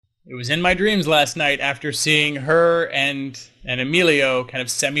It was in my dreams last night after seeing her and Emilio kind of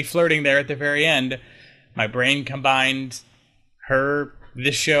semi-flirting there at the very end. My brain combined her,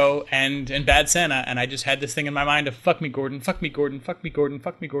 this show, and Bad Santa, and I just had this thing in my mind of fuck me Gordon, fuck me Gordon, fuck me Gordon,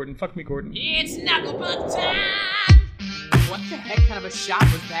 fuck me Gordon, fuck me Gordon. It's Knuckle Puck time! What the heck kind of a shot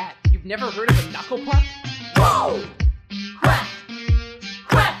was that? You've never heard of a knuckle puck? Whoa! Crack!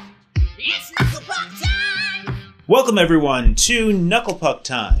 Crack! It's Knuckle Puck time! Welcome everyone to Knuckle Puck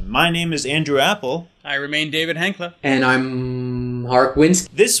Time. My name is Andrew Apple. I remain David Henkla. And I'm Hark Winsky.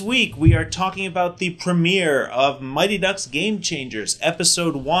 This week we are talking about the premiere of Mighty Ducks Game Changers,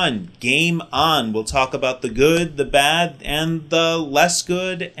 Episode 1, Game On. We'll talk about the good, the bad, and the less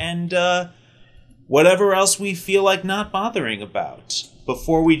good, and whatever else we feel like not bothering about.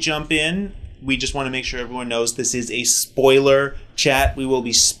 Before we jump in, we just want to make sure everyone knows this is a spoiler chat. We will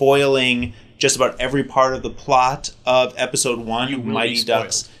be spoiling just about every part of the plot of Episode 1 of Mighty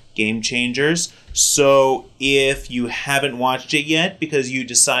Ducks Game Changers. So if you haven't watched it yet because you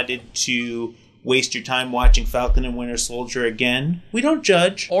decided to waste your time watching Falcon and Winter Soldier again, we don't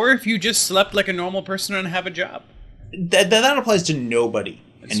judge. Or if you just slept like a normal person and have a job. That applies to nobody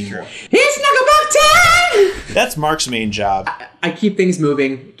anymore. It's Knuckle Puck time! That's Mark's main job. I keep things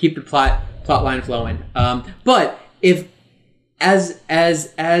moving, keep the plot line flowing. But if, as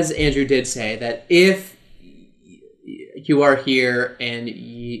Andrew did say, that if you are here and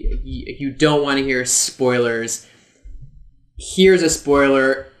you don't want to hear spoilers, here's a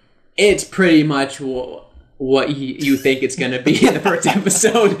spoiler. It's pretty much what you think it's going to be in the first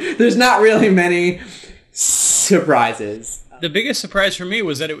episode. There's not really many surprises. The biggest surprise for me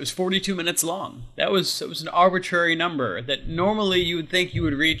was that it was 42 minutes long. It was an arbitrary number that normally you would think you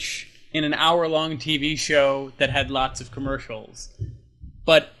would reach in an hour-long TV show that had lots of commercials.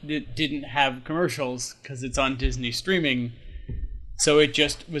 But it didn't have commercials because it's on Disney streaming, so it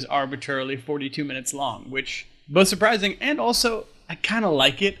just was arbitrarily 42 minutes long, which both surprising and also I kind of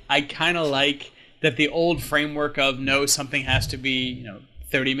like it. I kind of like that the old framework of no, something has to be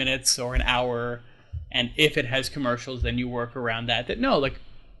 30 minutes or an hour, and if it has commercials, then you work around that. That no, like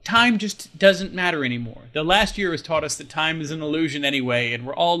time just doesn't matter anymore. The last year has taught us that time is an illusion anyway, and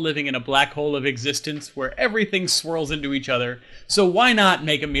we're all living in a black hole of existence where everything swirls into each other. So why not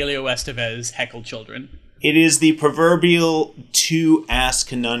make Emilio Estevez heckle children? It is the proverbial two-ass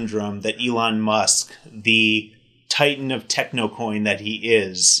conundrum that Elon Musk, the titan of Technocoin that he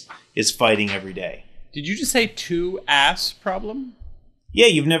is fighting every day. Did you just say two-ass problem? Yeah,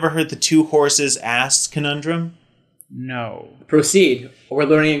 you've never heard the two horses ass conundrum? No. Proceed. We're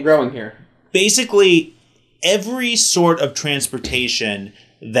learning and growing here. Basically, every sort of transportation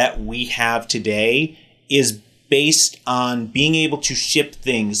that we have today is based on being able to ship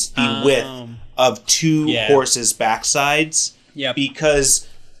things the width of two horses' backsides. Yep. Because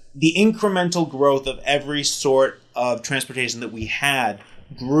the incremental growth of every sort of transportation that we had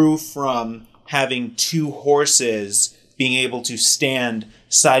grew from having two horses being able to stand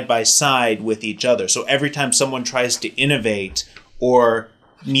side by side with each other. So every time someone tries to innovate or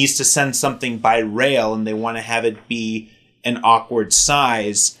needs to send something by rail and they want to have it be an awkward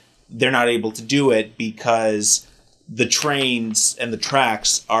size, they're not able to do it because the trains and the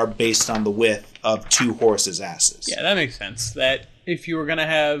tracks are based on the width of two horses' asses. Yeah, that makes sense. That if you were going to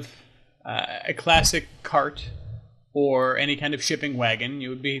have a classic cart or any kind of shipping wagon, you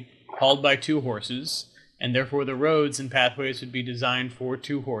would be hauled by two horses, and therefore the roads and pathways would be designed for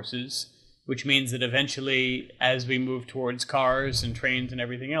two horses, which means that eventually, as we move towards cars and trains and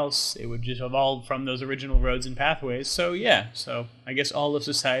everything else, it would just evolve from those original roads and pathways. So I guess all of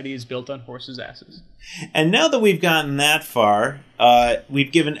society is built on horses' asses. And now that we've gotten that far,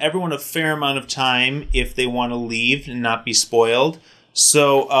 we've given everyone a fair amount of time if they want to leave and not be spoiled.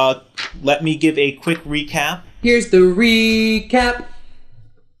 So let me give a quick recap. Here's the recap.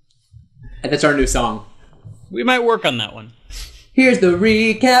 And that's our new song. We might work on that one. Here's the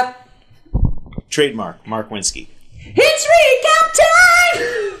recap. Trademark, Mark Winsky. It's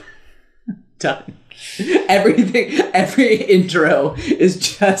recap time! Done. Every intro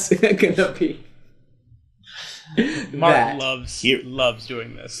is just gonna be Mark that. loves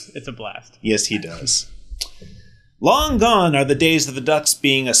doing this. It's a blast. Yes, he does. Long gone are the days of the Ducks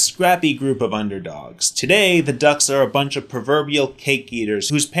being a scrappy group of underdogs. Today, the Ducks are a bunch of proverbial cake eaters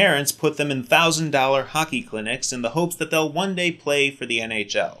whose parents put them in $1,000 hockey clinics in the hopes that they'll one day play for the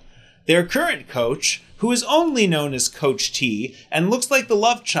NHL. Their current coach, who is only known as Coach T and looks like the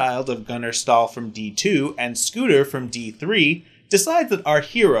love child of Gunnar Stahl from D2 and Scooter from D3, decides that our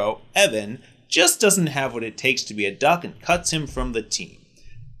hero, Evan, just doesn't have what it takes to be a Duck and cuts him from the team.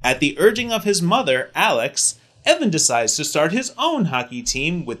 At the urging of his mother, Alex, Evan decides to start his own hockey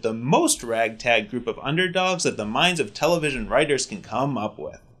team with the most ragtag group of underdogs that the minds of television writers can come up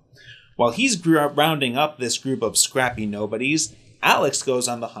with. While he's rounding up this group of scrappy nobodies, Alex goes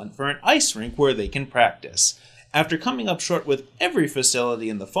on the hunt for an ice rink where they can practice. After coming up short with every facility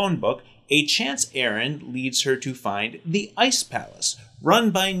in the phone book, a chance errand leads her to find the Ice Palace,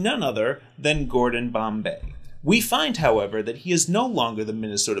 run by none other than Gordon Bombay. We find, however, that he is no longer the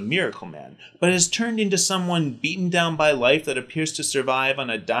Minnesota Miracle Man, but has turned into someone beaten down by life that appears to survive on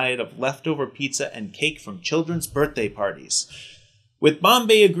a diet of leftover pizza and cake from children's birthday parties. With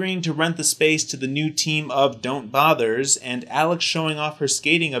Bombay agreeing to rent the space to the new team of Don't Bothers, and Alex showing off her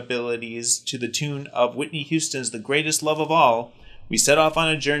skating abilities to the tune of Whitney Houston's The Greatest Love of All, we set off on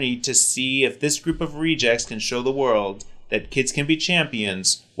a journey to see if this group of rejects can show the world that kids can be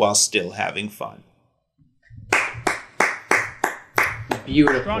champions while still having fun.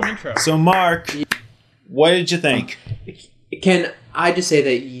 Beautiful. Strong intro. So, Mark, what did you think? Can I just say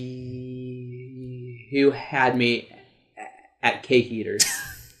that you had me at cake eaters?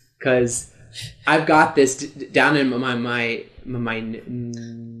 Because I've got this down in my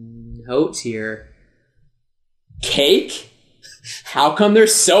notes here. Cake? How come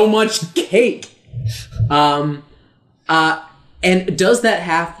there's so much cake? And does that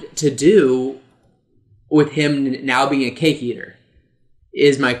have to do with him now being a cake eater?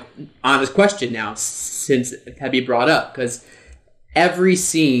 Is my honest question now, since it had been brought up. Because every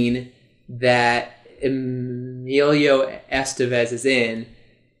scene that Emilio Estevez is in,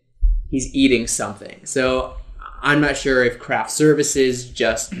 he's eating something. So I'm not sure if craft services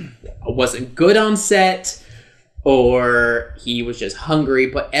just wasn't good on set, or he was just hungry,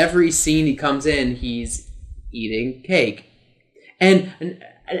 but every scene he comes in, he's eating cake. And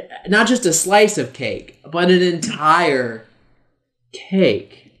not just a slice of cake, but an entire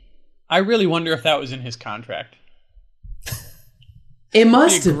cake. I really wonder if that was in his contract. It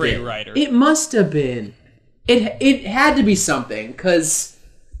must have great been. writer. It must have been. It had to be something, because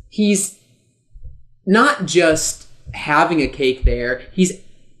he's not just having a cake there, he's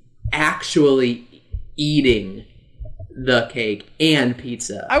actually eating the cake and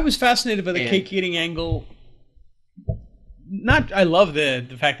pizza. I was fascinated by the cake eating angle. I love the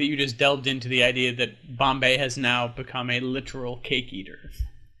fact that you just delved into the idea that Bombay has now become a literal cake eater.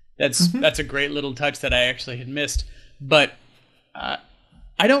 That's a great little touch that I actually had missed. But I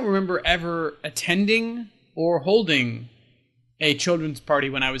don't remember ever attending or holding a children's party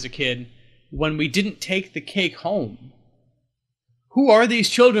when I was a kid when we didn't take the cake home. Who are these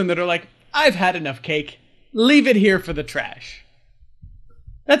children that are like, I've had enough cake, leave it here for the trash?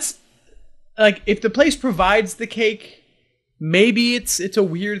 That's like, if the place provides the cake, maybe it's a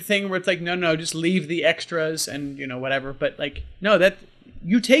weird thing where it's like, no, just leave the extras and, whatever. But like, no, that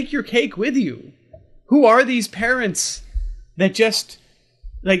you take your cake with you. Who are these parents that just,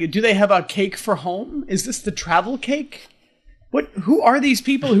 like, do they have a cake for home? Is this the travel cake? Who are these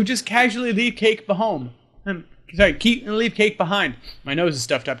people who just casually leave cake home? Leave cake behind. My nose is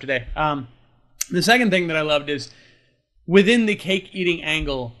stuffed up today. The second thing that I loved is, within the cake eating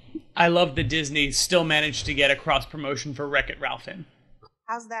angle, I love that Disney still managed to get a cross promotion for Wreck-It Ralph in.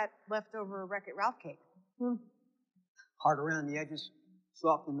 How's that leftover Wreck-It Ralph cake? Hard around the edges,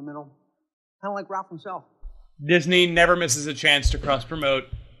 soft in the middle. Kind of like Ralph himself. Disney never misses a chance to cross promote.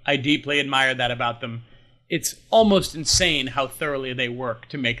 I deeply admire that about them. It's almost insane how thoroughly they work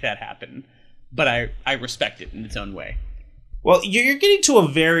to make that happen. But I respect it in its own way. Well, you're getting to a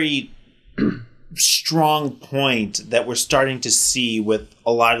very strong point that we're starting to see with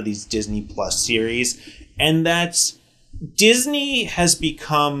a lot of these Disney Plus series, and that's Disney has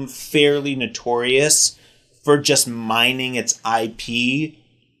become fairly notorious for just mining its IP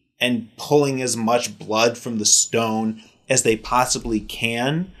and pulling as much blood from the stone as they possibly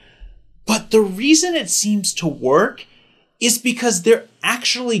can. But the reason it seems to work is because they're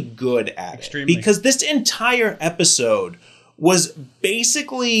actually good at Extremely. it. Because this entire episode was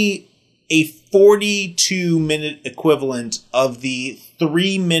basically a 42-minute equivalent of the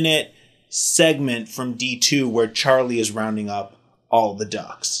 3-minute segment from D2 where Charlie is rounding up all the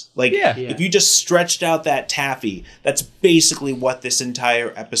ducks. Like, if you just stretched out that taffy, that's basically what this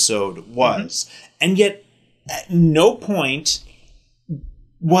entire episode was. And yet, at no point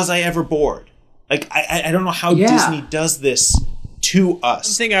was I ever bored. Like, I don't know how Disney does this to us.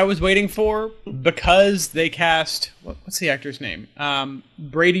 Something I was waiting for, because they cast, what's the actor's name?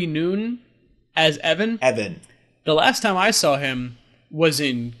 Brady Noon as Evan. The last time I saw him was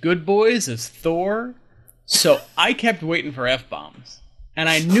in Good Boys as Thor, so I kept waiting for F-bombs. And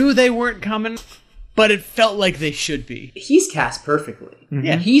I knew they weren't coming, but it felt like they should be. He's cast perfectly.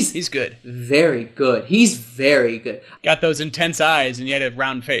 Yeah, He's good. very good. He's very good. Got those intense eyes and yet a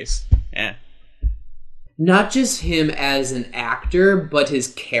round face. Yeah. Not just him as an actor, but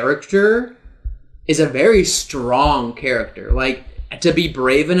his character is a very strong character. Like, to be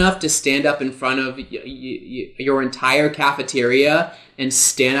brave enough to stand up in front of your entire cafeteria and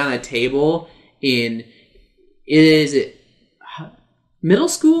stand on a table in, is it middle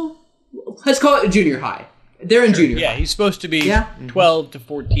school? Let's call it junior high. They're in junior high. Yeah, he's supposed to be 12 to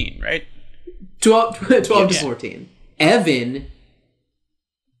 14, right? 12 to 14. Evan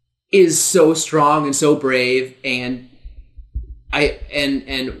is so strong and so brave, and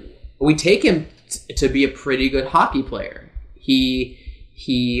we take him to be a pretty good hockey player. He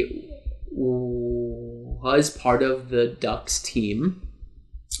was part of the Ducks team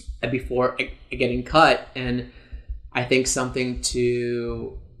before getting cut, and I think something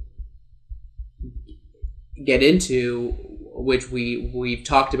to get into, which we've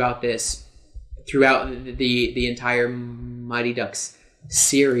talked about this throughout the entire Mighty Ducks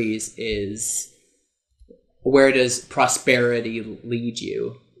series, is where does prosperity lead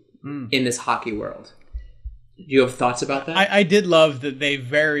you in this hockey world? Do you have thoughts about that? I did love that they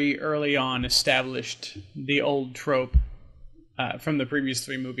very early on established the old trope from the previous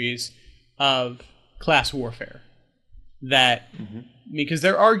 3 movies of class warfare. That, because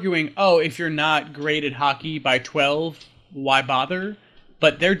they're arguing, if you're not great at hockey by 12, why bother?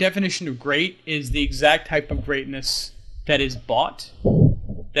 But their definition of great is the exact type of greatness that is bought.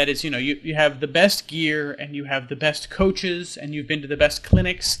 That is, you have the best gear, and you have the best coaches, and you've been to the best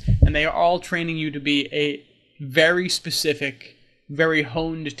clinics, and they are all training you to be a very specific, very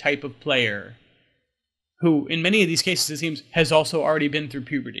honed type of player who, in many of these cases, it seems, has also already been through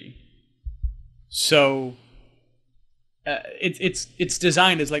puberty. So it's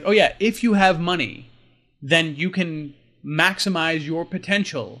designed as like, if you have money, then you can maximize your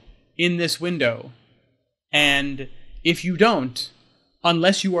potential in this window. And if you don't,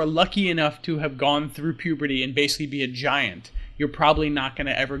 unless you are lucky enough to have gone through puberty and basically be a giant, you're probably not going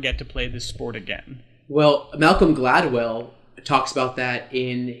to ever get to play this sport again. Well, Malcolm Gladwell talks about that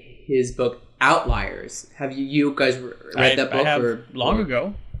in his book Outliers. Have you guys read that book? I have long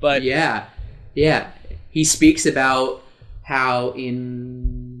ago, but yeah. He speaks about how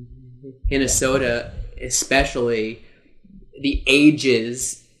in Minnesota, especially, the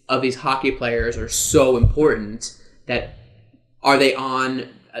ages of these hockey players are so important. That are they on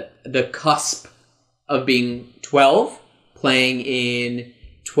the cusp of being 12, playing in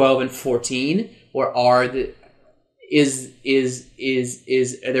 12 and 14, or is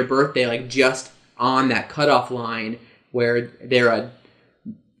their birthday like just on that cutoff line where they're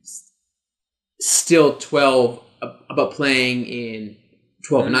still 12 but playing in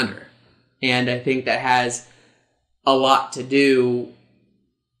 12 and under? And I think that has a lot to do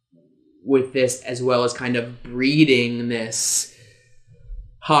with this, as well as kind of breeding this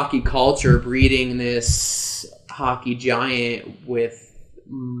hockey culture, breeding this hockey giant with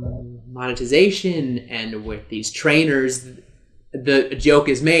monetization and with these trainers. The joke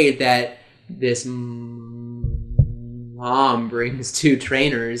is made that this mom brings 2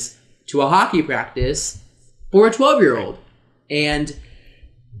 trainers to a hockey practice for a 12-year-old. And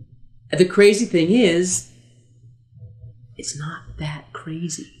the crazy thing is, it's not that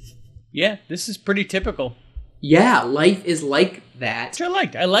crazy. Yeah, this is pretty typical. Yeah, life is like that. Which I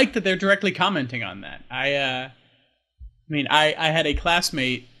liked. I liked that they're directly commenting on that. I had a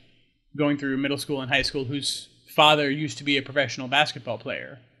classmate going through middle school and high school whose father used to be a professional basketball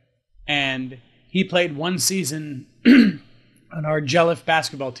player. And he played 1 season on our Jelliff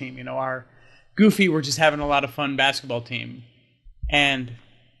basketball team. Our goofy, we're just having a lot of fun basketball team. And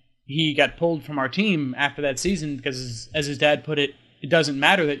he got pulled from our team after that season because, as his dad put it, it doesn't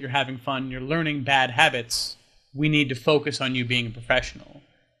matter that you're having fun, you're learning bad habits. We need to focus on you being a professional.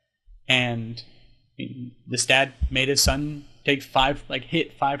 And this dad made his son take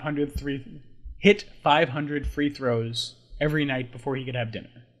hit 500 free throws every night before he could have dinner.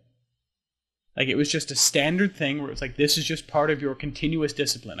 Like, it was just a standard thing where it was like, this is just part of your continuous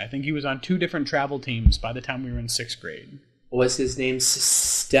discipline. I think he was on 2 different travel teams by the time we were in 6th grade. Was his name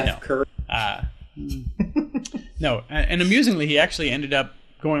Steph Curry? No, and amusingly, he actually ended up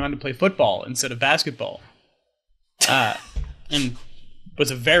going on to play football instead of basketball. And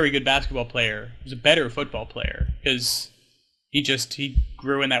was a very good basketball player. He was a better football player because he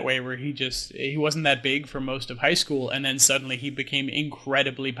grew in that way where he wasn't that big for most of high school, and then suddenly he became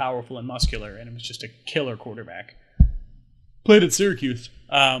incredibly powerful and muscular, and it was just a killer quarterback. Played at Syracuse.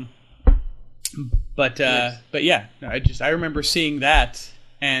 But yeah, no, I remember seeing that,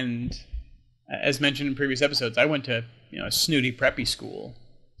 and as mentioned in previous episodes, I went to a snooty preppy school,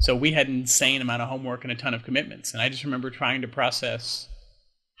 so we had an insane amount of homework and a ton of commitments. And I just remember trying to process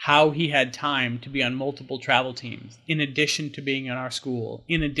how he had time to be on multiple travel teams, in addition to being in our school,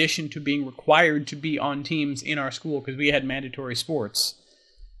 in addition to being required to be on teams in our school because we had mandatory sports.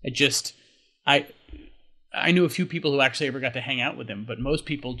 I knew a few people who actually ever got to hang out with him, but most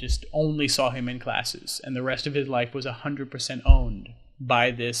people just only saw him in classes, and the rest of his life was 100% owned by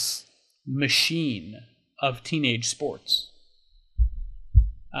this machine of teenage sports.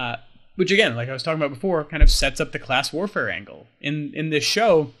 Which, again, like I was talking about before, kind of sets up the class warfare angle. In this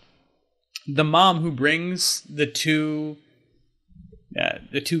show, the mom who brings the two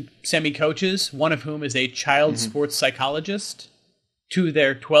semi-coaches, one of whom is a child sports psychologist, to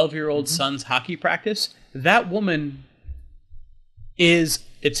their 12-year-old son's hockey practice, that woman is,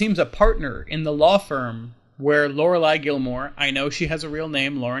 it seems, a partner in the law firm where Lorelai Gilmore, I know she has a real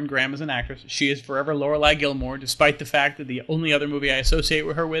name, Lauren Graham is an actress, she is forever Lorelai Gilmore, despite the fact that the only other movie I associate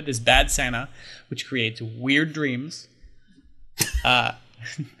her with is Bad Santa, which creates weird dreams. That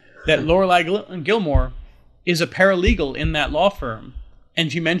Lorelai Gilmore is a paralegal in that law firm,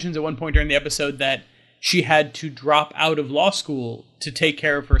 and she mentions at one point during the episode that she had to drop out of law school to take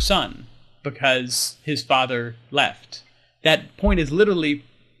care of her son because his father left. That point is literally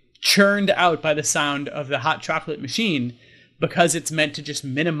churned out by the sound of the hot chocolate machine because it's meant to just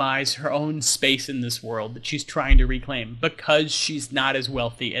minimize her own space in this world that she's trying to reclaim, because she's not as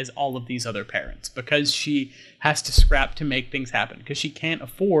wealthy as all of these other parents, because she has to scrap to make things happen, because she can't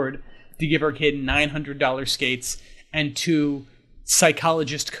afford to give her kid $900 skates and 2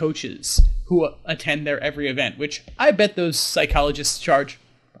 psychologist coaches who attend their every event, which I bet those psychologists charge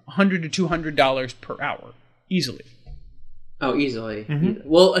 $100 to $200 per hour, easily. Oh, easily.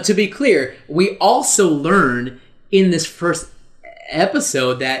 Well, to be clear, we also learn in this first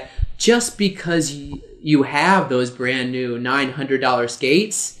episode that just because you have those brand new $900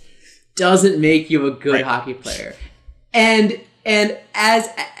 skates doesn't make you a good hockey player. And as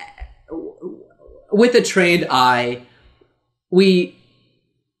with a trained eye, we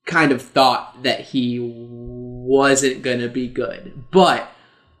kind of thought that he wasn't going to be good, but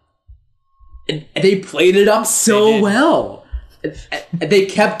they played it up so well. They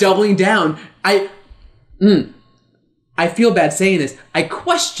kept doubling down. I feel bad saying this. I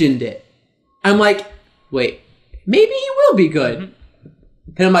questioned it. I'm like, wait, maybe he will be good.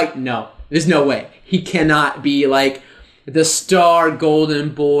 And I'm like, no, there's no way. He cannot be like the star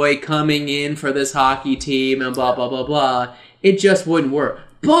golden boy coming in for this hockey team and blah, blah, blah, blah. It just wouldn't work.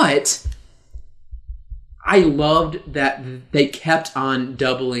 But I loved that they kept on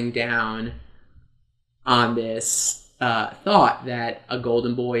doubling down on this thought that a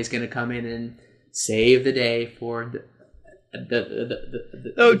golden boy is going to come in and save the day for the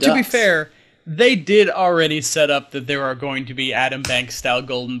Though, Ducks. to be fair, they did already set up that there are going to be Adam Banks-style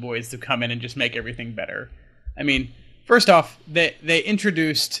golden boys to come in and just make everything better. I mean, first off, they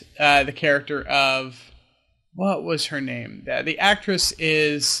introduced the character of... What was her name? The actress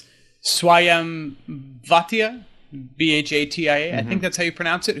is Swayam Bhatia, Bhatia. I think that's how you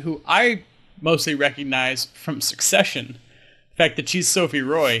pronounce it, who I mostly recognize from Succession. The fact that she's Sophie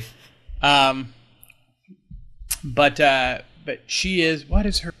Roy. But she is, what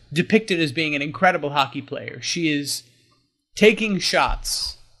is her, depicted as being an incredible hockey player. She is taking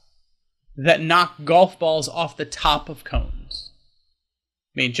shots that knock golf balls off the top of cones.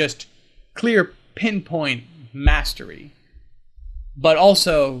 I mean, just clear pinpoint mastery. But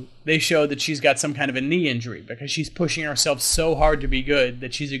also, they show that she's got some kind of a knee injury because she's pushing herself so hard to be good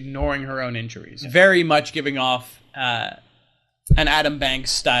that she's ignoring her own injuries. Very much giving off an Adam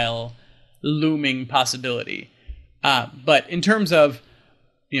Banks style looming possibility. But in terms of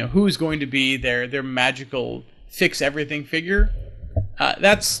who's going to be their magical fix everything figure,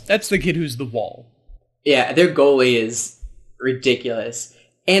 that's the kid who's the Wall. Yeah, their goalie is ridiculous,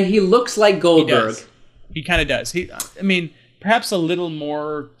 and he looks like Goldberg. He kind of does. Perhaps a little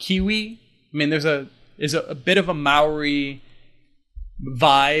more Kiwi. I mean, there's a bit of a Maori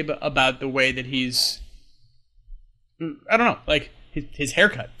vibe about the way that he's. I don't know, like his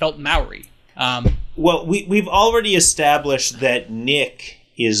haircut felt Maori. Well, we've already established that Nick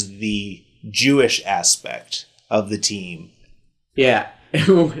is the Jewish aspect of the team. Yeah.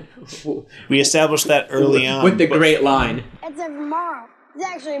 We established that early on. With the great line. That's Evan Morrow. He's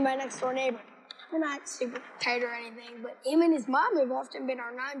actually my next door neighbor. We're not super tight or anything, but him and his mom have often been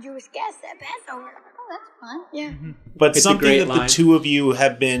our non-Jewish guests at Passover. Oh, that's fun. Yeah. But It's something that line. the two of you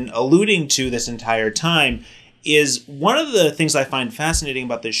have been alluding to this entire time is one of the things I find fascinating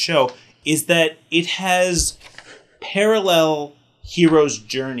about this show is that it has parallel heroes'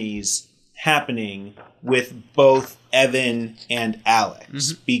 journeys happening with both Evan and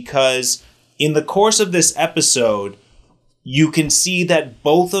Alex, because in the course of this episode, you can see that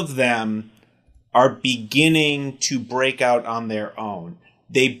both of them are beginning to break out on their own.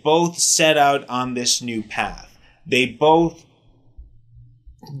 They both set out on this new path. They both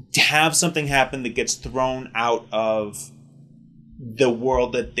have something happen that gets thrown out of the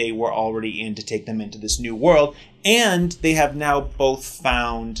world that they were already in to take them into this new world. And they have now both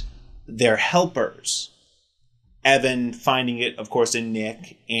found their helpers. Evan finding it, of course, in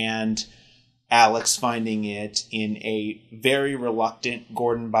Nick, and Alex finding it in a very reluctant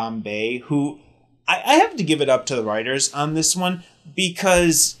Gordon Bombay, who I have to give it up to the writers on this one,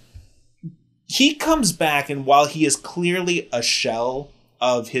 because he comes back, and while he is clearly a shell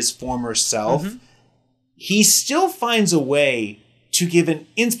of his former self, he still finds a way to give an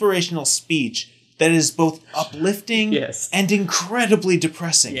inspirational speech that is both uplifting and incredibly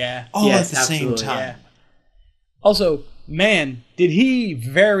depressing all at the same time. Yeah. Also, man, did he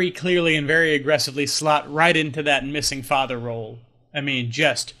very clearly and very aggressively slot right into that missing father role. I mean,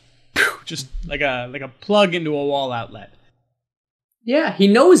 just like a plug into a wall outlet. Yeah, he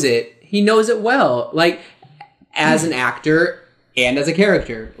knows it. He knows it well. Like, as an actor and as a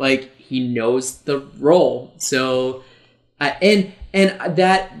character. Like, he knows the role. So, and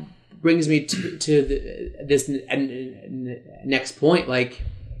that brings me to this next point. Like,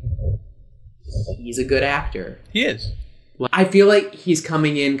 he's a good actor. He is. I feel like he's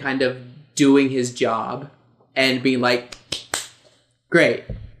coming in kind of doing his job and being like, great.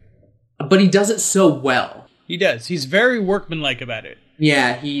 But he does it so well. He does. He's very workmanlike about it.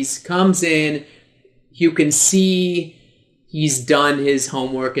 Yeah, he's comes in, you can see he's done his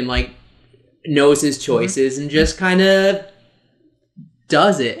homework and like knows his choices and just kind of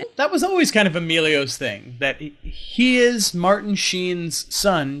does it. That was always kind of Emilio's thing, that he is Martin Sheen's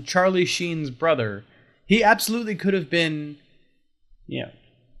son, Charlie Sheen's brother. He absolutely could have been,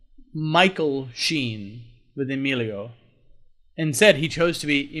 Michael Sheen with Emilio. Instead, he chose to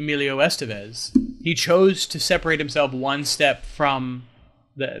be Emilio Estevez. He chose to separate himself one step from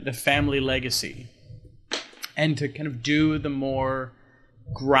the family legacy and to kind of do the more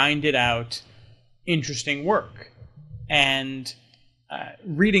grinded out, interesting work. And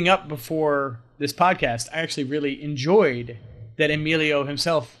reading up before this podcast, I actually really enjoyed that Emilio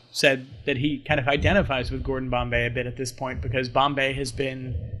himself said that he kind of identifies with Gordon Bombay a bit at this point, because Bombay has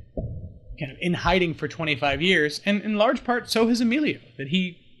been kind of in hiding for 25 years, and in large part so has Emilio. That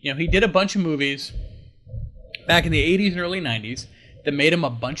he did a bunch of movies back in the 80s and early 90s that made him a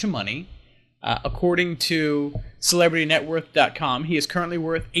bunch of money. According to CelebrityNetWorth.com, he is currently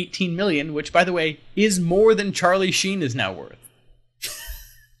worth $18 million, which, by the way, is more than Charlie Sheen is now worth,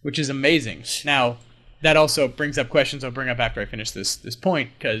 which is amazing. Now, that also brings up questions I'll bring up after I finish this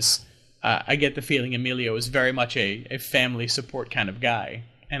point, because I get the feeling Emilio is very much a family support kind of guy,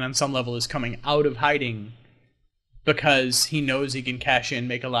 and on some level is coming out of hiding because he knows he can cash in,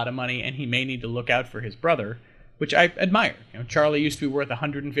 make a lot of money, and he may need to look out for his brother, which I admire. Charlie used to be worth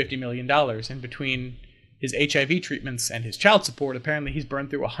 $150 million, and between his HIV treatments and his child support, apparently he's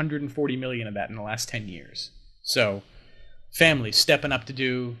burned through $140 million of that in the last 10 years. So, family stepping up to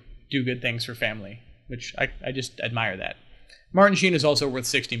do good things for family, which I just admire that. Martin Sheen is also worth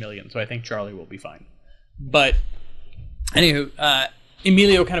 $60 million, so I think Charlie will be fine. But, anywho,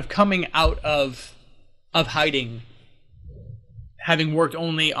 Emilio kind of coming out of hiding, having worked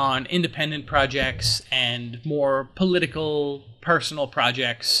only on independent projects and more political, personal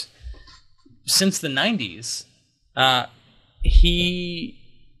projects since the 90s,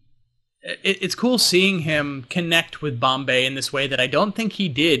 it's cool seeing him connect with Bombay in this way that I don't think he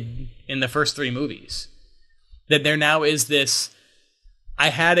did in the first three movies. That there now is this, I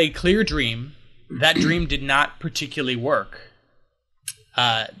had a clear dream, that dream did not particularly work.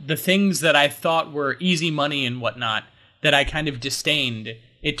 The things that I thought were easy money and whatnot, that I kind of disdained,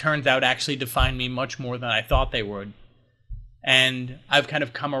 it turns out actually define me much more than I thought they would. And I've kind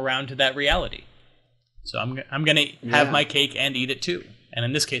of come around to that reality. So I'm going to have my cake and eat it too. And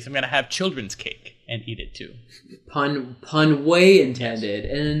in this case, I'm going to have children's cake and eat it too. Pun way intended.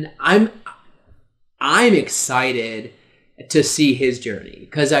 And I'm excited to see his journey,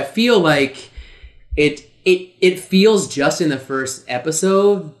 because I feel like it feels just in the first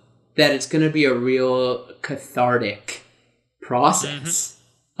episode that it's going to be a real cathartic process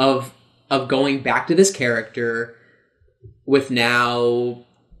of going back to this character with now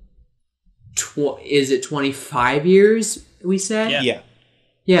is it 25 years we said?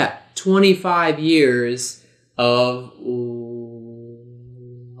 Yeah, 25 years of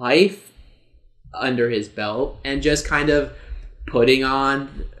life under his belt, and just kind of putting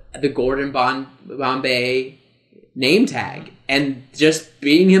on the Gordon Bombay name tag and just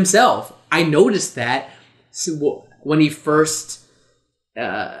being himself. I noticed that when he first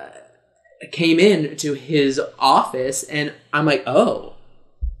came in to his office, and I'm like, oh,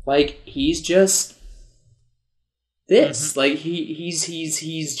 like he's just this. Like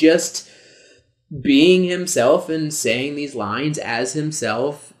he's just being himself and saying these lines as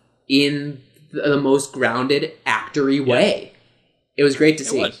himself in the most grounded, actory way. It was great to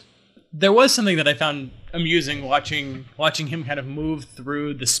see. There was something that I found amusing watching him kind of move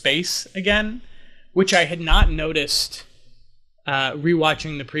through the space again, which I had not noticed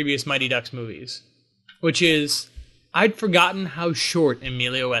rewatching the previous Mighty Ducks movies, which is I'd forgotten how short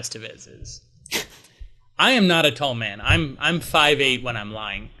Emilio Estevez is. I am not a tall man. I'm 5'8" when I'm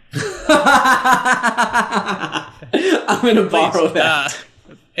lying. I'm going to borrow that.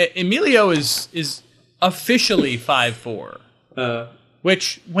 Emilio is officially 5'4",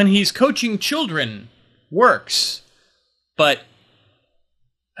 which when he's coaching children works, but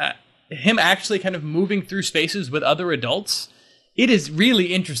him actually kind of moving through spaces with other adults, it is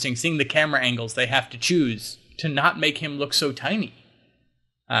really interesting seeing the camera angles they have to choose to not make him look so tiny.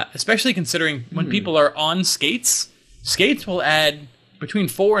 Especially considering when people are on skates will add between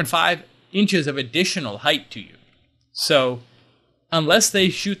 4 and 5 inches of additional height to you. So unless they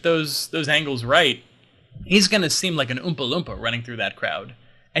shoot those angles right, he's going to seem like an Oompa Loompa running through that crowd.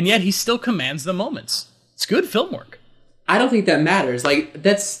 And yet he still commands the moments. It's good film work. I don't think that matters. Like,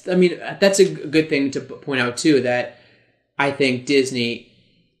 that's a good thing to point out, too, that I think Disney,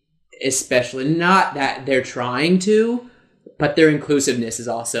 especially, not that they're trying to, but their inclusiveness is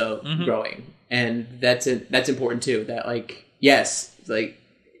also growing. And that's important, too. That, like, yes, like,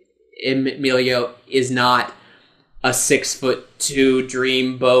 Emilio is not a 6'2"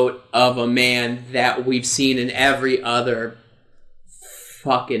 dreamboat of a man that we've seen in every other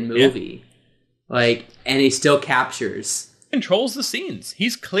fucking movie. Like, and he still controls the scenes.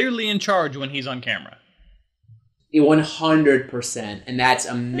 He's clearly in charge when he's on camera. 100%, and that's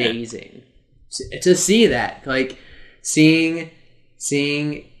amazing to see that. Like, seeing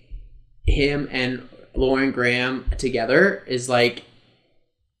him and Lauren Graham together is like,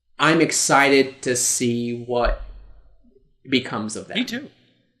 I'm excited to see what becomes of them. Me too.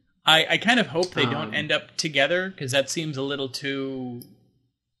 I kind of hope they don't end up together, because that seems a little too...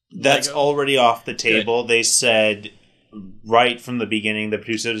 That's Lego. already off the table. Good. They said right from the beginning, the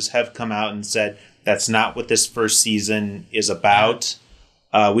producers have come out and said that's not what this first season is about.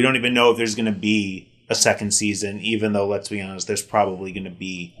 We don't even know if there's going to be a second season, even though, let's be honest, there's probably going to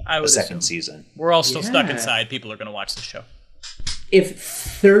be a second season. We're all still stuck inside. People are going to watch the show. If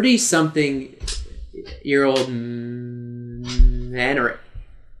 30-something-year-old men are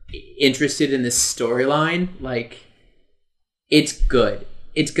interested in this storyline, like, it's good.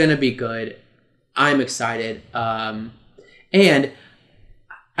 It's going to be good. I'm excited. And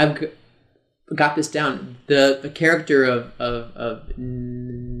I've got this down. The character of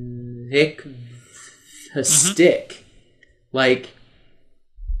Nick the Stick, like,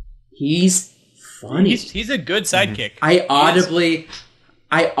 he's funny. He's a good sidekick. I audibly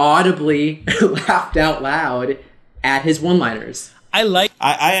laughed out loud at his one-liners. I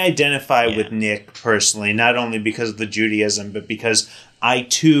identify with Nick personally, not only because of the Judaism, but because I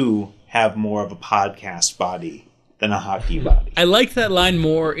too have more of a podcast body than a hockey body. I liked that line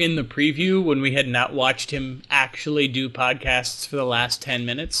more in the preview when we had not watched him actually do podcasts for the last 10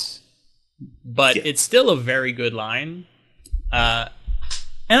 minutes. But it's still a very good line. And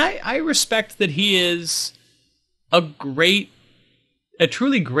I respect that he is a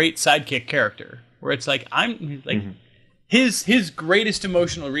truly great sidekick character. Where it's like, his greatest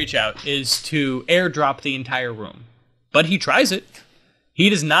emotional reach out is to airdrop the entire room. But he tries it. He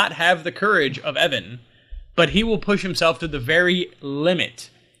does not have the courage of Evan, but he will push himself to the very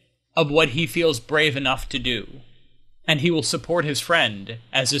limit of what he feels brave enough to do. And he will support his friend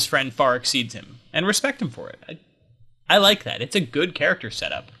as his friend far exceeds him, and respect him for it. I like that. It's a good character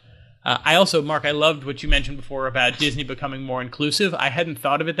setup. I also, Mark, I loved what you mentioned before about Disney becoming more inclusive. I hadn't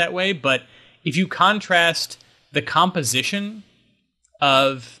thought of it that way, but if you contrast the composition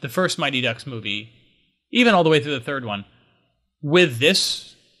of the first Mighty Ducks movie, even all the way through the third one, with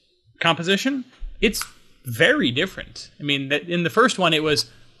this composition, it's very different. I mean, in the first one, it was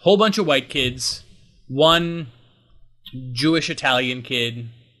a whole bunch of white kids, one Jewish-Italian kid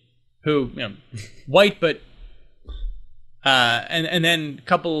who, white, but and then a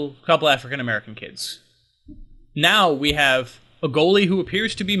couple African-American kids. Now we have a goalie who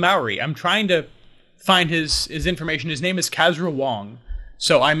appears to be Maori. I'm trying to find his information. His name is Kazra Wong,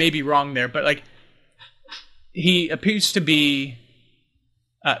 so I may be wrong there, but like, he appears to be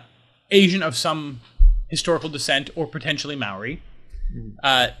Asian of some historical descent or potentially Maori.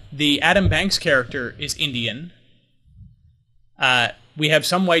 The Adam Banks character is Indian. We have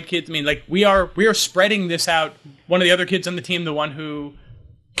some white kids. I mean, like, we are spreading this out. One of the other kids on the team, the one who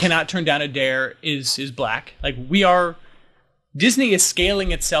cannot turn down a dare, is black. Like, Disney is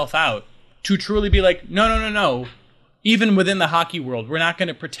scaling itself out to truly be like, no. Even within the hockey world, we're not going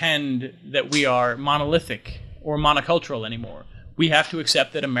to pretend that we are monolithic or monocultural anymore. We have to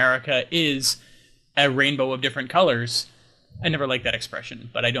accept that America is a rainbow of different colors. I never liked that expression,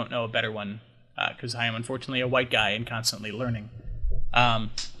 but I don't know a better one because I am unfortunately a white guy and constantly learning.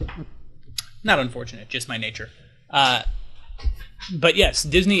 Not unfortunate, just my nature. But yes,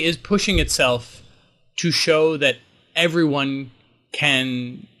 Disney is pushing itself to show that everyone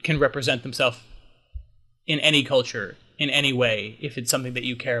can represent themselves in any culture, in any way, if it's something that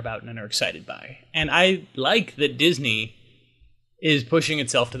you care about and are excited by. And I like that Disney is pushing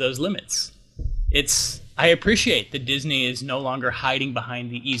itself to those limits. I appreciate that Disney is no longer hiding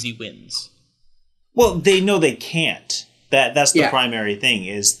behind the easy wins. Well, they know they can't. That's the primary thing,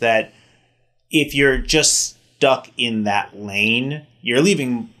 is that if you're just stuck in that lane, you're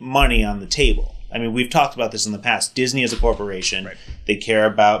leaving money on the table. I mean, we've talked about this in the past. Disney is a corporation. Right. They care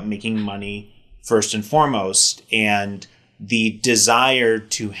about making money first and foremost, and the desire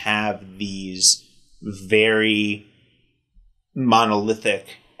to have these very monolithic,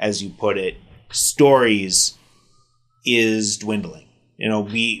 as you put it, stories is dwindling. You know,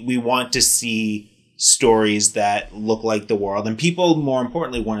 we want to see stories that look like the world, and people, more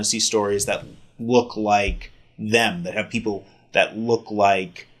importantly, want to see stories that look like them, that have people that look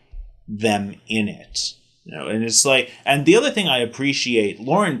like them in it. You know, and it's like, and the other thing I appreciate,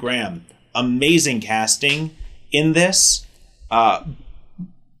 Lauren Graham, amazing casting in this,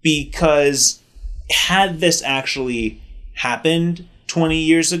 because had this actually happened 20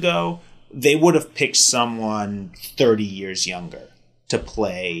 years ago, they would have picked someone 30 years younger to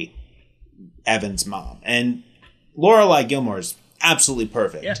play Evan's mom. And Lorelai Gilmore is absolutely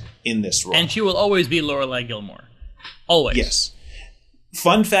perfect in this role. And she will always be Lorelai Gilmore. Always. Yes.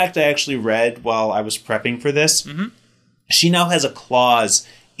 Fun fact I actually read while I was prepping for this. Mm-hmm. She now has a clause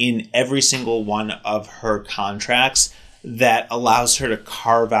in every single one of her contracts that allows her to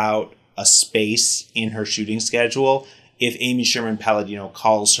carve out a space in her shooting schedule if Amy Sherman Palladino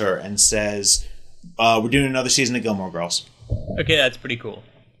calls her and says, we're doing another season of Gilmore Girls. Okay, that's pretty cool.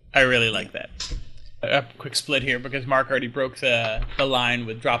 I really like that. A quick split here because Mark already broke the line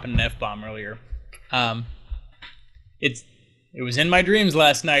with dropping an F-bomb earlier. It was in my dreams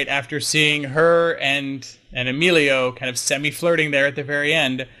last night after seeing her and Emilio kind of semi-flirting there at the very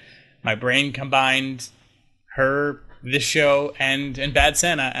end. My brain combined this show, and Bad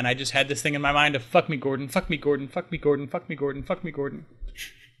Santa, and I just had this thing in my mind of fuck me Gordon, fuck me Gordon, fuck me Gordon, fuck me Gordon, fuck me Gordon.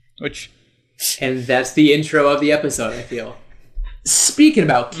 And that's the intro of the episode, I feel. Speaking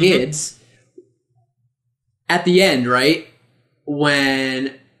about kids, at the end, right,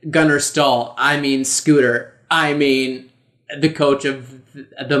 when Gunnar Stahl, Scooter, the coach of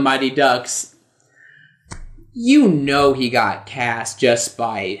the Mighty Ducks, you know he got cast just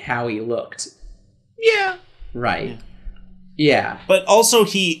by how he looked. Yeah. Right. Yeah. But also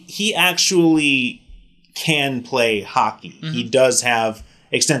he actually can play hockey. Mm-hmm. He does have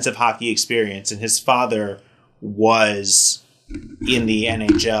extensive hockey experience, and his father was in the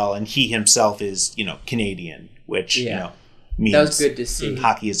NHL, and he himself is, Canadian, which, means that was good to see.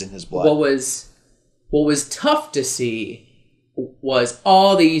 Hockey is in his blood. What was tough to see was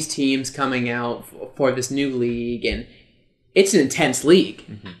all these teams coming out for this new league, and it's an intense league.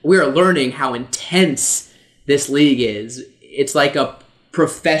 Mm-hmm. We're learning how intense this league is. It's like a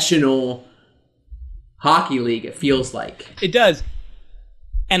professional hockey league, it feels like. It does.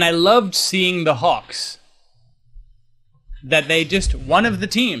 And I loved seeing the Hawks. That they one of the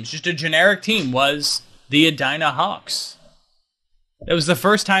teams, just a generic team, was the Edina Hawks. It was the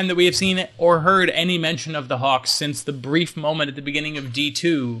first time that we have seen or heard any mention of the Hawks since the brief moment at the beginning of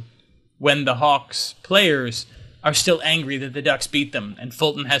D2 when the Hawks players are still angry that the Ducks beat them and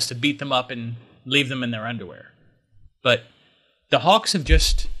Fulton has to beat them up and leave them in their underwear. But the Hawks have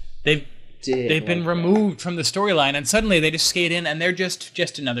they've been removed from the storyline, and suddenly they just skate in and they're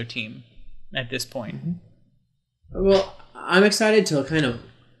just another team at this point. Mm-hmm. Well, I'm excited to kind of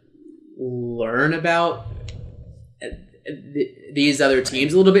learn about these other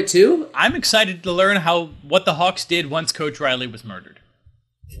teams a little bit too. I'm excited to learn what the Hawks did once Coach Riley was murdered.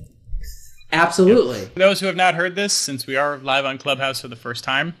 Absolutely. For those who have not heard this, since we are live on Clubhouse for the first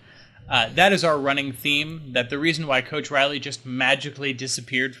time, that is our running theme, that the reason why Coach Riley just magically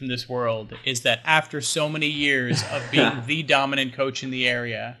disappeared from this world is that after so many years of being the dominant coach in the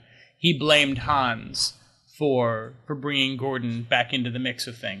area, he blamed Hans for bringing Gordon back into the mix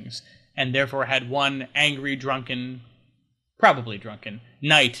of things, and therefore had one angry, probably drunken,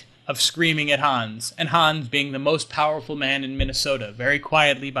 night of screaming at Hans, and Hans being the most powerful man in Minnesota, very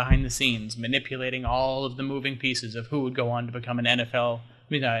quietly behind the scenes, manipulating all of the moving pieces of who would go on to become an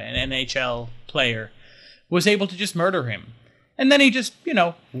NHL player, was able to just murder him. And then he just,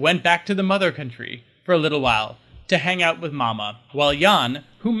 went back to the mother country for a little while to hang out with Mama, while Jan,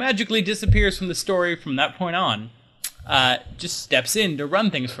 who magically disappears from the story from that point on, just steps in to run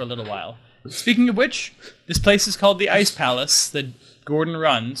things for a little while. Speaking of which, this place is called the Ice Palace that Gordon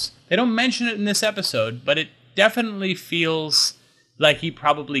runs. They don't mention it in this episode, but it definitely feels like he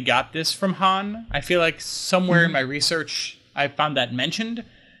probably got this from Han. I feel like somewhere in my research I found that mentioned.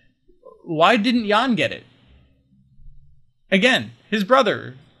 Why didn't Jan get it? Again, his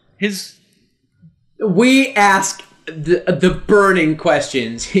brother, We ask the burning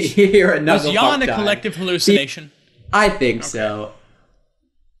questions here at Knuckle Was Jan Puck a Time. collective hallucination? I think so.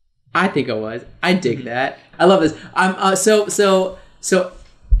 I think it was. I dig that. I love this.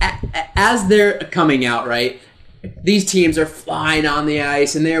 As they're coming out, right? These teams are flying on the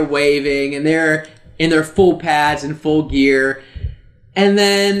ice and they're waving and they're in their full pads and full gear, and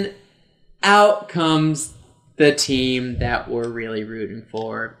then out comes the team that we're really rooting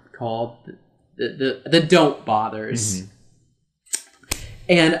for, called the Don't Bothers,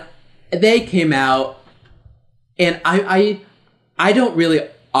 and they came out, and I don't really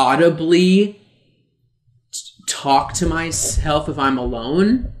audibly talk to myself if I'm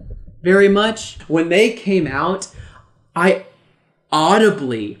alone very much. When they came out, I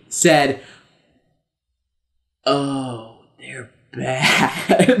audibly said, "Oh, they're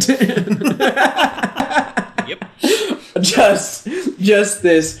bad." Yep. Just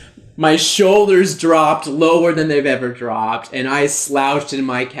this. My shoulders dropped lower than they've ever dropped, and I slouched in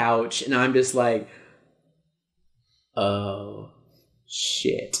my couch, and I'm just like, "Oh,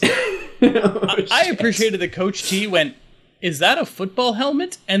 shit." I appreciated that Coach T went, "Is that a football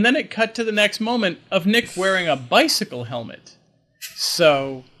helmet?" And then it cut to the next moment of Nick wearing a bicycle helmet.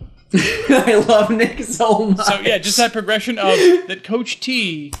 So I love Nick so much. So yeah, just that progression of that Coach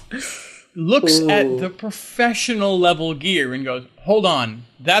T looks at the professional level gear and goes, "Hold on,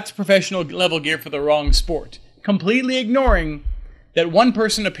 that's professional level gear for the wrong sport." Completely ignoring that one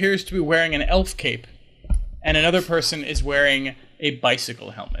person appears to be wearing an elf cape and another person is wearing a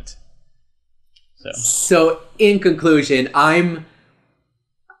bicycle helmet. So in conclusion, I'm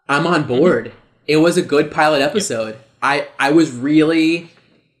on board. It was a good pilot episode. I was really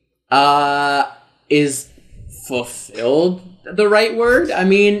is fulfilled the right word? I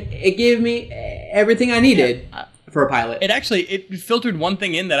mean, it gave me everything I needed for a pilot. It filtered one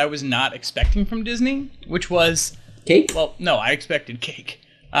thing in that I was not expecting from Disney, which was cake. Well, no, I expected cake.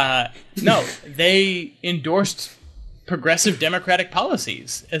 No, they endorsed progressive democratic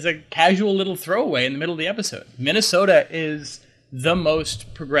policies as a casual little throwaway in the middle of the episode. Minnesota is the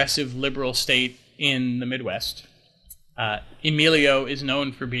most progressive liberal state in the Midwest. Emilio is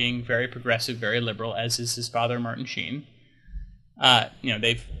known for being very progressive, very liberal, as is his father, Martin Sheen.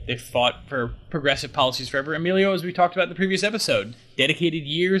 They've fought for progressive policies forever. Emilio, as we talked about in the previous episode, dedicated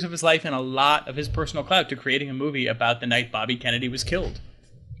years of his life and a lot of his personal clout to creating a movie about the night Bobby Kennedy was killed.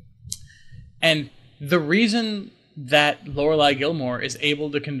 And the reason that Lorelai Gilmore is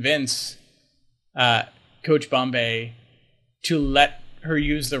able to convince Coach Bombay to let her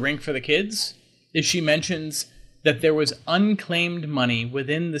use the rink for the kids is she mentions that there was unclaimed money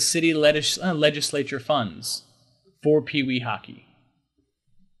within the city legislature funds for Pee Wee hockey.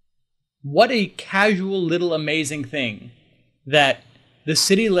 What a casual little amazing thing that the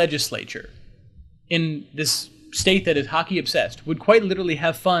city legislature in this state that is hockey obsessed would quite literally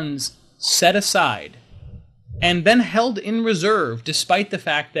have funds set aside and then held in reserve, despite the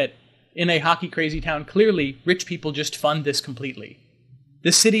fact that in a hockey crazy town, clearly rich people just fund this completely.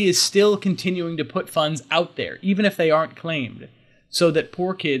 The city is still continuing to put funds out there, even if they aren't claimed, so that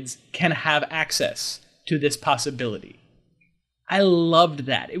poor kids can have access to this possibility. I loved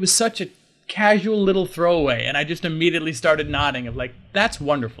that. It was such a casual little throwaway, and I just immediately started nodding of like, that's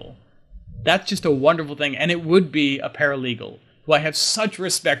wonderful. That's just a wonderful thing, and it would be a paralegal, who I have such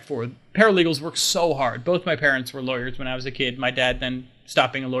respect for. Paralegals work so hard. Both my parents were lawyers when I was a kid. My dad then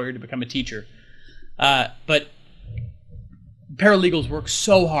stopped being a lawyer to become a teacher. But paralegals work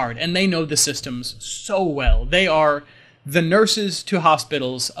so hard, and they know the systems so well. They are the nurses to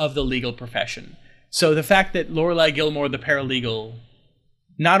hospitals of the legal profession. So the fact that Lorelai Gilmore, the paralegal,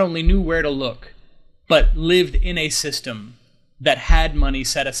 not only knew where to look, but lived in a system that had money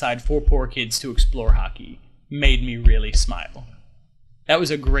set aside for poor kids to explore hockey, made me really smile. That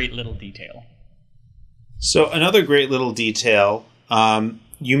was a great little detail. So another great little detail,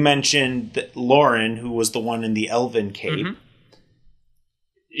 you mentioned that Lauren, who was the one in the elven cape,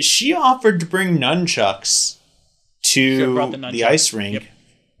 she offered to bring nunchucks to the ice rink.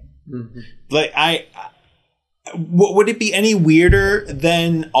 Yep. Like, would it be any weirder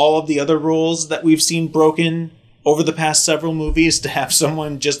than all of the other rules that we've seen broken over the past several movies to have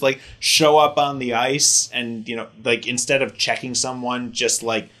someone just like show up on the ice and, you know, like instead of checking someone, just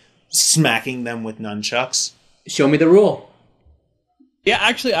like smacking them with nunchucks? Show me the rule. Yeah,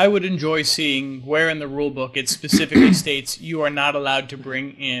 actually, I would enjoy seeing where in the rule book it specifically states you are not allowed to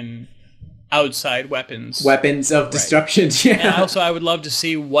bring in outside weapons. Weapons of destruction. Yeah. And also, I would love to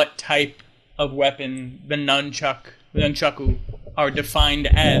see what type of weapon the nunchaku are defined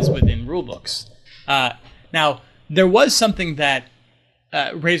as within rule books. Now, there was something that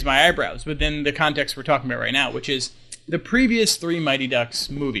raised my eyebrows within the context we're talking about right now, which is the previous 3 Mighty Ducks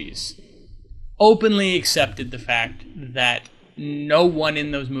movies openly accepted the fact that no one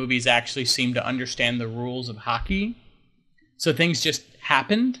in those movies actually seemed to understand the rules of hockey. So things just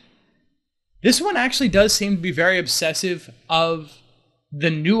happened. This one actually does seem to be very obsessive of the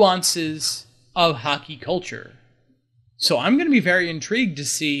nuances of hockey culture. So I'm going to be very intrigued to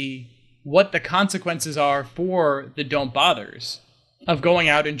see what the consequences are for the Don't Bothers of going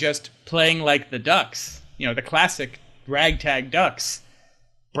out and just playing like the Ducks. You know, the classic ragtag Ducks,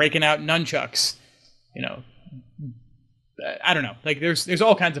 breaking out nunchucks, you know. I don't know. Like, there's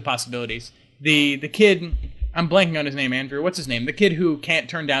all kinds of possibilities. The kid, I'm blanking on his name, Andrew. What's his name? The kid who can't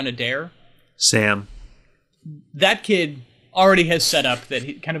turn down a dare? Sam. That kid already has set up that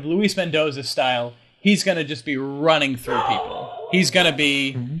he, kind of Luis Mendoza style, he's going to just be running through people. He's going to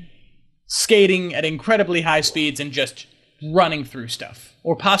be skating at incredibly high speeds and just running through stuff.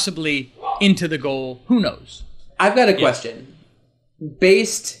 Or possibly into the goal. Who knows? I've got a question.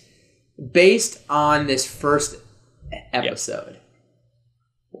 Based on this first episode,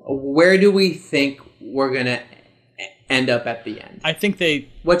 where do we think we're going to end up at the end? I think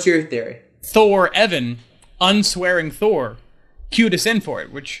What's your theory? Thor, Evan, unswearing Thor, cued us in for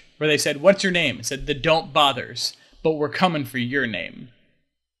it, where they said, "What's your name?" It said, "The Don't Bothers, but we're coming for your name."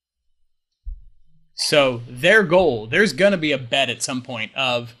 So their goal, there's going to be a bet at some point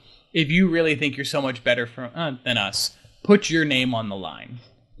of, if you really think you're so much better than us, put your name on the line.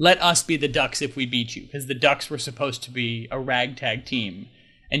 Let us be the Ducks if we beat you, because the Ducks were supposed to be a ragtag team,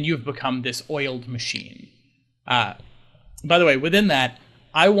 and you've become this oiled machine. By the way, within that,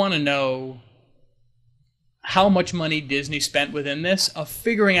 I want to know how much money Disney spent within this of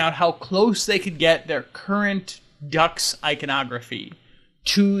figuring out how close they could get their current Ducks iconography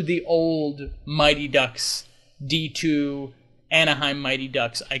to the old Mighty Ducks D2 Anaheim Mighty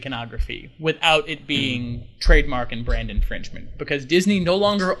Ducks iconography without it being trademark and brand infringement, because Disney no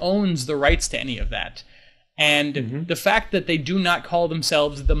longer owns the rights to any of that. And the fact that they do not call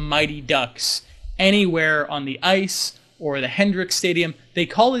themselves the Mighty Ducks anywhere on the ice or the Hendricks Stadium, they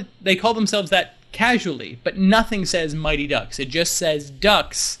call themselves that casually, but nothing says Mighty Ducks. It just says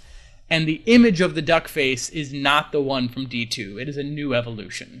Ducks, and the image of the duck face is not the one from D2. It is a new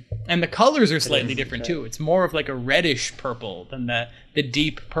evolution. And the colors are slightly different, too. It's more of like a reddish purple than the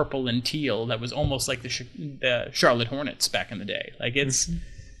deep purple and teal that was almost like the Charlotte Hornets back in the day. Like, it's...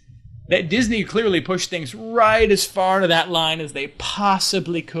 that Disney clearly pushed things right as far to that line as they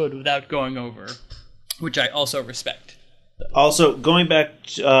possibly could without going over, which I also respect. Also, going back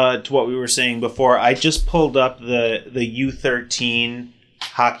to what we were saying before, I just pulled up the U13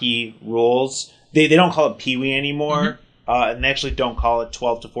 hockey rules. They don't call it Pee Wee anymore, and they actually don't call it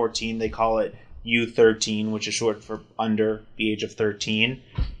 12 to 14. They call it U13, which is short for under the age of 13.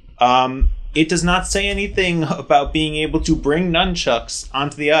 It does not say anything about being able to bring nunchucks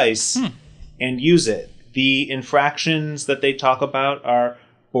onto the ice and use it. The infractions that they talk about are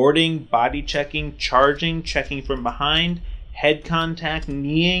boarding, body checking, charging, checking from behind, head contact,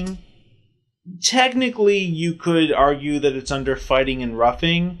 kneeing. Technically, you could argue that it's under fighting and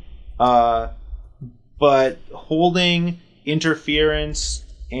roughing, but holding, interference,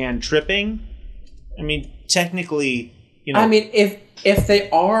 and tripping, I mean, technically, you know... I mean, if they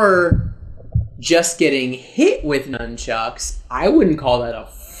are just getting hit with nunchucks, I wouldn't call that a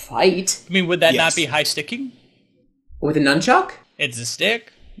fight. I mean, would that not be high sticking? With a nunchuck? It's a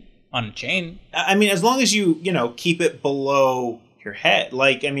stick on a chain. I mean, as long as you keep it below your head.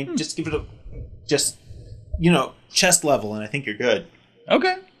 Like, I mean, just give it chest level, and I think you're good.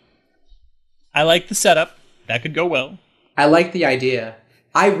 Okay. I like the setup. That could go well. I like the idea.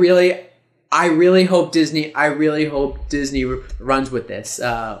 I really hope Disney runs with this.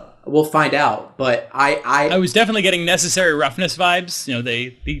 We'll find out. But I was definitely getting Necessary Roughness vibes. You know,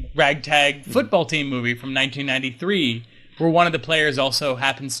 the ragtag football team movie from 1993, where one of the players also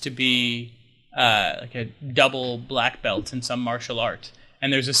happens to be like a double black belt in some martial art.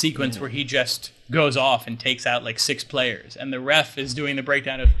 And there's a sequence where he just goes off and takes out like 6 players. And the ref is doing the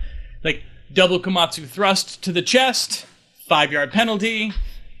breakdown of like double Komatsu thrust to the chest, 5-yard penalty.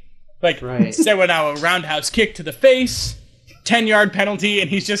 Like, Sewa roundhouse kick to the face, 10-yard penalty,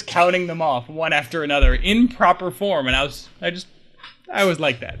 and he's just counting them off one after another in proper form. And I was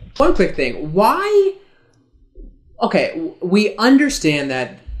like that. One quick thing. Why? Okay, we understand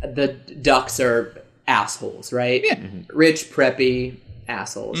that the Ducks are assholes, right? Yeah. Rich, preppy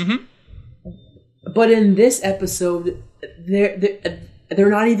assholes. Mm-hmm. But in this episode, they're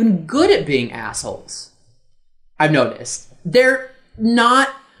not even good at being assholes. I've noticed. They're not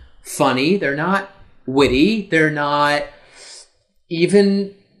funny. They're not witty. They're not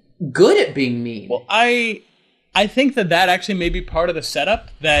even good at being mean. Well, I think that actually may be part of the setup,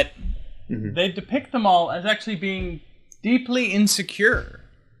 that they depict them all as actually being deeply insecure.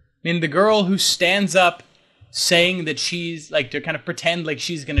 I mean, the girl who stands up saying that she's, like, to kind of pretend like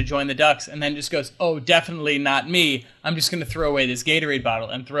she's going to join the Ducks, and then just goes, oh, definitely not me. I'm just going to throw away this Gatorade bottle,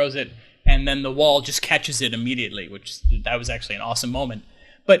 and throws it, and then the wall just catches it immediately, that was actually an awesome moment.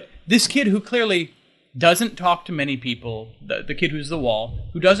 But this kid who clearly doesn't talk to many people, the kid who's the wall,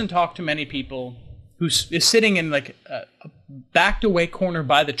 who doesn't talk to many people, who is sitting in like a backed away corner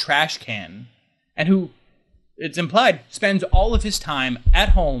by the trash can, and who, it's implied, spends all of his time at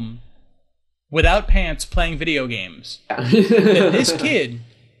home without pants playing video games. That this kid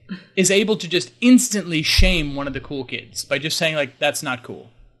is able to just instantly shame one of the cool kids by just saying, like, that's not cool.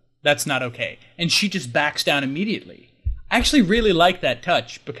 That's not okay. And she just backs down immediately. I actually really like that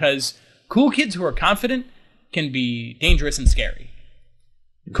touch, because cool kids who are confident can be dangerous and scary.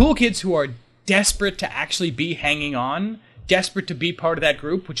 Cool kids who are desperate to actually be hanging on, desperate to be part of that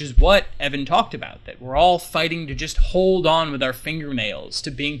group, which is what Evan talked about, that we're all fighting to just hold on with our fingernails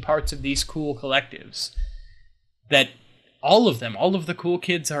to being parts of these cool collectives. That all of the cool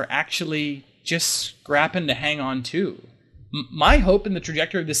kids are actually just scrapping to hang on too. My hope in the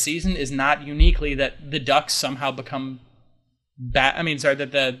trajectory of this season is not uniquely that the Ducks somehow become that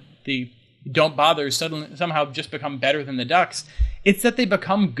the Don't Bothers suddenly somehow just become better than the Ducks. It's that they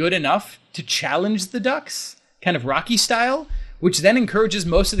become good enough to challenge the Ducks, kind of Rocky style, which then encourages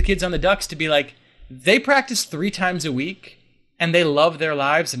most of the kids on the Ducks to be like, they practice 3 times a week, and they love their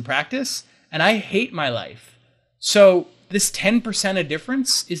lives in practice, and I hate my life. So this 10% of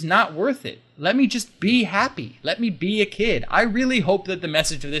difference is not worth it. Let me just be happy. Let me be a kid. I really hope that the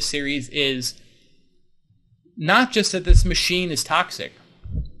message of this series is not just that this machine is toxic,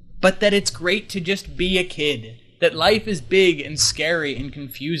 but that it's great to just be a kid. That life is big and scary and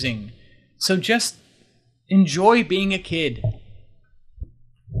confusing. So just enjoy being a kid.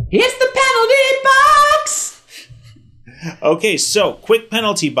 Here's the penalty box! Okay, so quick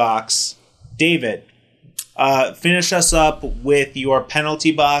penalty box. David, finish us up with your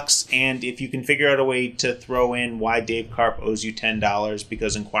penalty box, and if you can figure out a way to throw in why Dave Karp owes you $10,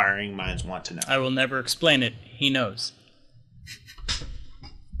 because inquiring minds want to know. I will never explain it. He knows.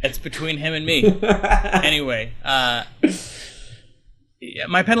 It's between him and me. Anyway,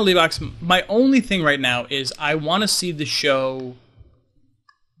 my penalty box, my only thing right now is I want to see the show.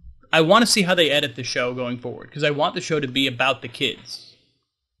 I want to see how they edit the show going forward, because I want the show to be about the kids.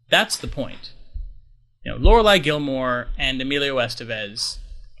 That's the point. You know, Lorelai Gilmore and Emilio Estevez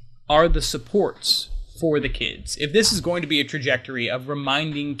are the supports for the kids. If this is going to be a trajectory of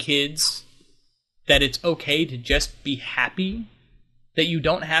reminding kids that it's okay to just be happy, that you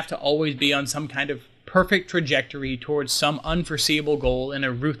don't have to always be on some kind of perfect trajectory towards some unforeseeable goal in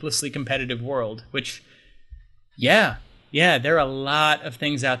a ruthlessly competitive world, which, yeah, there are a lot of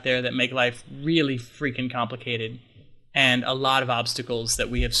things out there that make life really freaking complicated, and a lot of obstacles that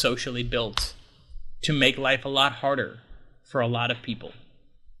we have socially built to make life a lot harder for a lot of people.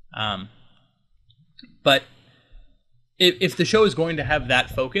 But if the show is going to have that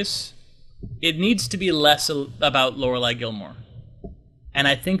focus, it needs to be less about Lorelai Gilmore. And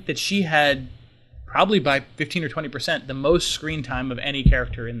I think that she had, probably by 15 or 20%, the most screen time of any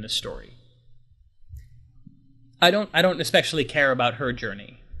character in this story. I don't especially care about her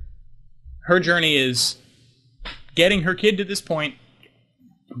journey. Her journey is getting her kid to this point,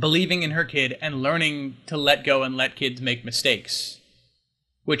 believing in her kid, and learning to let go and let kids make mistakes.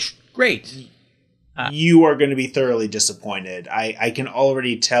 Which, great. You are going to be thoroughly disappointed. I can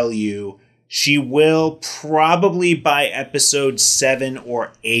already tell you she will probably by episode 7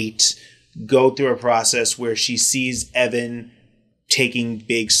 or 8 go through a process where she sees Evan taking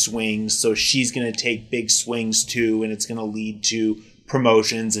big swings, so she's going to take big swings too, and it's going to lead to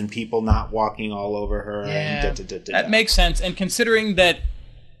promotions and people not walking all over her. Yeah, and that makes sense. And considering that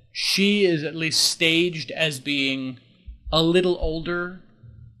she is at least staged as being a little older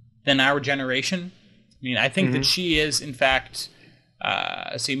than our generation, I mean, I think that she is, in fact,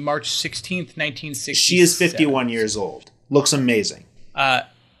 March 16th, 1960. She is 51 years old. Looks amazing.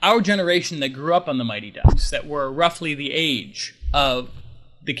 Our generation that grew up on the Mighty Ducks, that were roughly the age of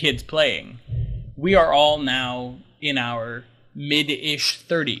the kids playing, we are all now in our mid-ish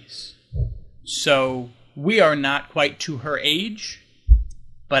 30s. So we are not quite to her age,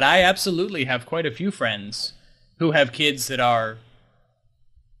 but I absolutely have quite a few friends who have kids that are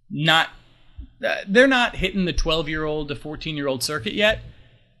not, they're not hitting the 12-year-old to 14-year-old circuit yet,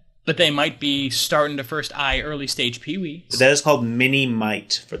 but they might be starting to first eye early stage Pee-wee. That is called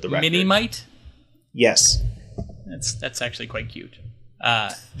Mini-Mite, for the record. Mini-Mite? Yes. That's actually quite cute.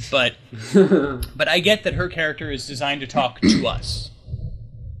 But I get that her character is designed to talk to us.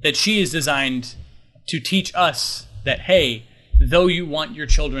 That she is designed to teach us that, hey, though you want your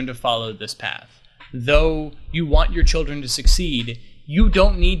children to follow this path, though you want your children to succeed, you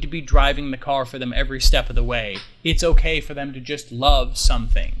don't need to be driving the car for them every step of the way. It's okay for them to just love some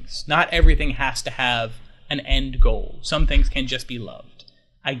things. Not everything has to have an end goal. Some things can just be loved.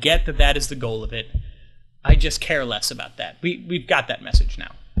 I get that that is the goal of it. I just care less about that. We've got that message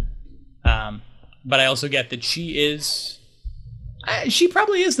now. But I also get that she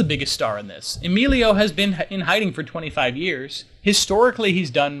probably is the biggest star in this. Emilio has been in hiding for 25 years. Historically,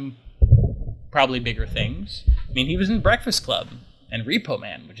 he's done probably bigger things. I mean, he was in Breakfast Club and Repo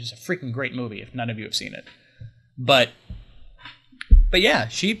Man, which is a freaking great movie if none of you have seen it. But yeah,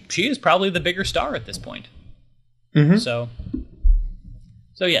 she is probably the bigger star at this point. Mm-hmm. So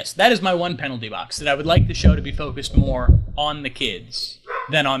yes, that is my one penalty box, that I would like the show to be focused more on the kids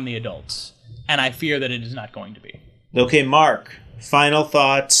than on the adults. And I fear that it is not going to be. Okay, Mark, final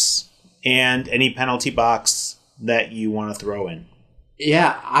thoughts and any penalty box that you want to throw in.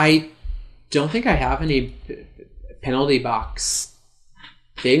 Yeah, I don't think I have any penalty box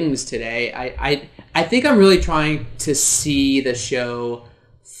things today. I think I'm really trying to see the show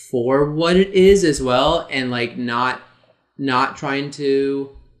for what it is as well, and like not trying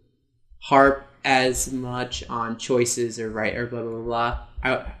to harp as much on choices or right or blah blah blah.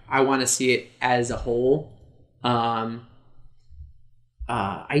 I want to see it as a whole. I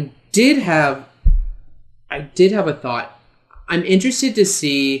did have a thought. I'm interested to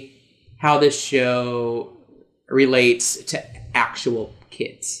see how this show relates to actual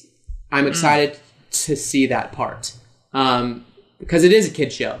kids. I'm excited to see that part. Because it is a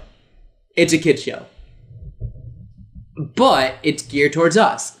kid show. It's a kid show. But it's geared towards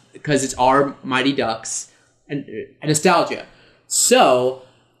us, because it's our Mighty Ducks and nostalgia. So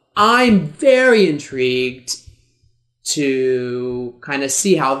I'm very intrigued to kind of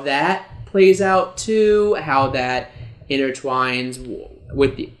see how that plays out too, how that intertwines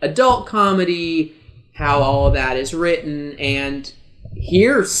with the adult comedy, how all of that is written, and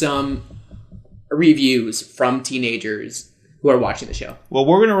hear some reviews from teenagers who are watching the show. Well,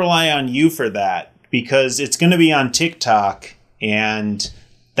 we're going to rely on you for that, because it's going to be on TikTok, and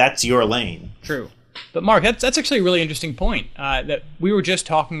that's your lane. True. But Mark, that's actually a really interesting point. That we were just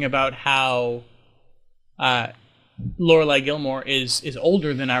talking about how Lorelai Gilmore is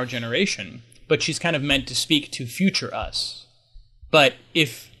older than our generation, but she's kind of meant to speak to future us. But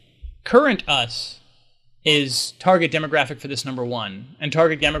if current us is target demographic for this number one, and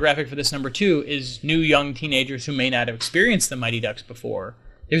target demographic for this number two is new young teenagers who may not have experienced the Mighty Ducks before,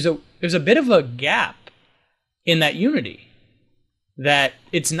 there's a bit of a gap in that unity. That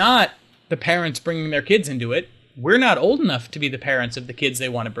it's not the parents bringing their kids into it. We're not old enough to be the parents of the kids they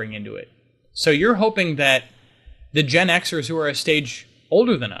want to bring into it. So you're hoping that the Gen Xers who are a stage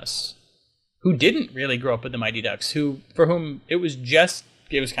older than us, who didn't really grow up with the Mighty Ducks, for whom it was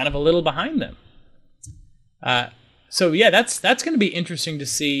kind of a little behind them. So yeah, that's going to be interesting to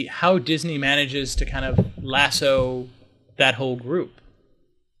see how Disney manages to kind of lasso that whole group.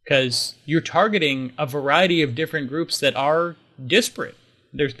 Because you're targeting a variety of different groups that are disparate.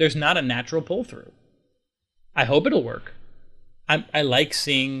 There's not a natural pull-through. I hope it'll work. I like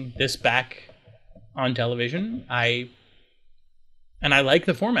seeing this back on television. I like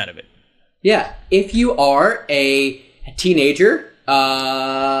the format of it. Yeah, if you are a teenager,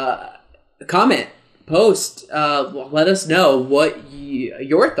 comment, post, let us know what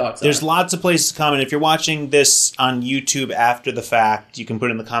your thoughts are. There's lots of places to comment. If you're watching this on YouTube after the fact, you can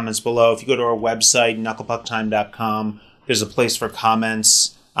put in the comments below. If you go to our website, knucklepucktime.com, there's a place for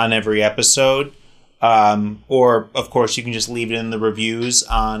comments on every episode. Or, of course, you can just leave it in the reviews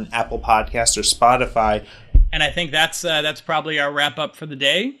on Apple Podcasts or Spotify. And I think that's probably our wrap up for the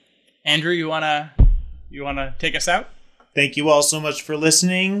day. Andrew, you wanna take us out? Thank you all so much for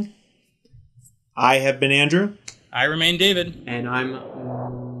listening. I have been Andrew. I remain David. And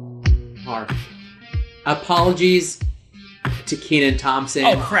I'm Mark. Apologies to Keenan Thompson.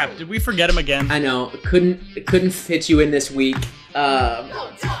 Oh crap! Did we forget him again? I know. Couldn't fit you in this week.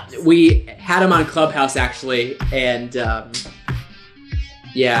 We had him on Clubhouse actually, and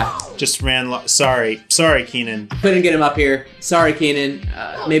yeah, just ran. Sorry, Keenan. Couldn't get him up here. Sorry, Keenan.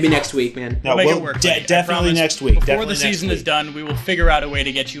 Maybe next week, man. No, we'll make it work. Definitely next week. Before the season is done, we will figure out a way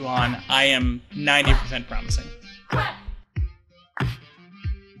to get you on. I am 90% promising.